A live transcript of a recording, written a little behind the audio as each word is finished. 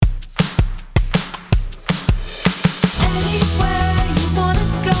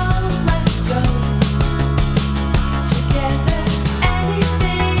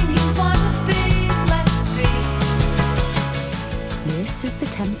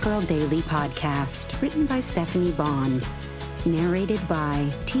Temp Girl Daily podcast, written by Stephanie Bond, narrated by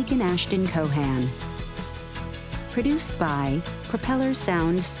Tegan Ashton Cohan, produced by Propeller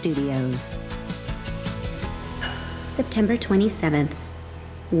Sound Studios. September 27th,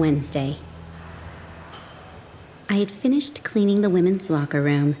 Wednesday. I had finished cleaning the women's locker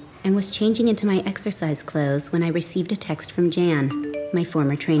room and was changing into my exercise clothes when I received a text from Jan, my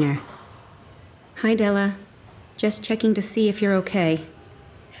former trainer. Hi, Della. Just checking to see if you're okay.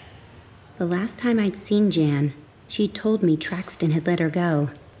 The last time I'd seen Jan, she'd told me Traxton had let her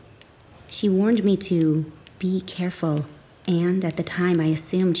go. She warned me to be careful, and at the time I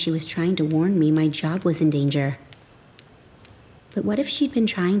assumed she was trying to warn me my job was in danger. But what if she'd been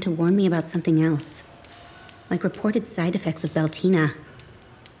trying to warn me about something else? Like reported side effects of Beltina.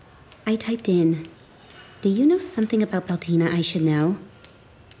 I typed in, "Do you know something about Beltina I should know?"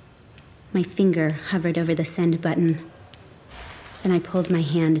 My finger hovered over the send button. Then I pulled my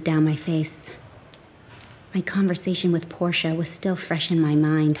hand down my face. My conversation with Portia was still fresh in my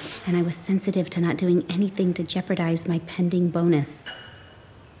mind, and I was sensitive to not doing anything to jeopardize my pending bonus.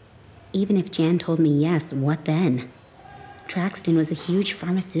 Even if Jan told me yes, what then? Traxton was a huge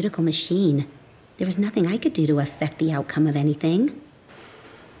pharmaceutical machine. There was nothing I could do to affect the outcome of anything.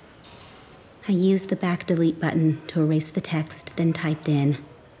 I used the back delete button to erase the text, then typed in,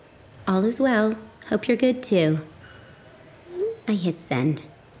 "All is well. Hope you're good too." I hit send.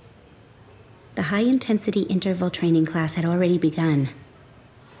 The high-intensity interval training class had already begun.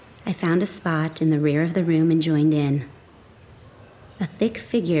 I found a spot in the rear of the room and joined in. A thick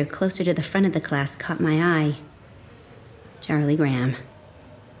figure closer to the front of the class caught my eye. Charlie Graham.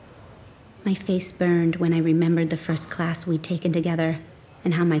 My face burned when I remembered the first class we'd taken together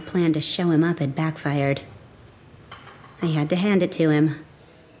and how my plan to show him up had backfired. I had to hand it to him.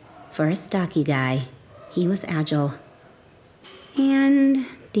 For a stocky guy, he was agile and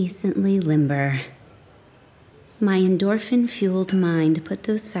decently limber. My endorphin-fueled mind put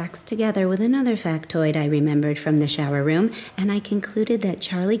those facts together with another factoid I remembered from the shower room, and I concluded that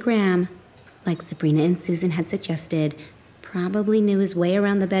Charlie Graham, like Sabrina and Susan had suggested, probably knew his way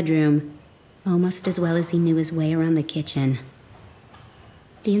around the bedroom almost as well as he knew his way around the kitchen.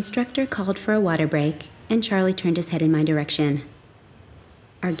 The instructor called for a water break, and Charlie turned his head in my direction.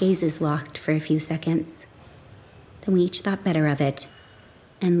 Our gazes locked for a few seconds. Then we each thought better of it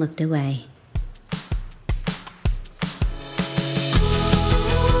and looked away.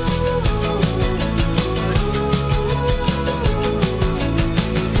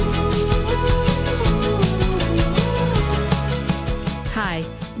 Hi,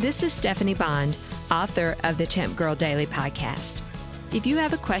 this is Stephanie Bond, author of the Temp Girl Daily podcast. If you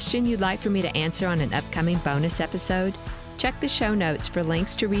have a question you'd like for me to answer on an upcoming bonus episode, check the show notes for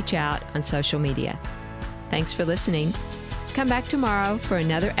links to reach out on social media. Thanks for listening. Come back tomorrow for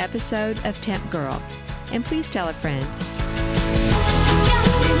another episode of Temp Girl, and please tell a friend.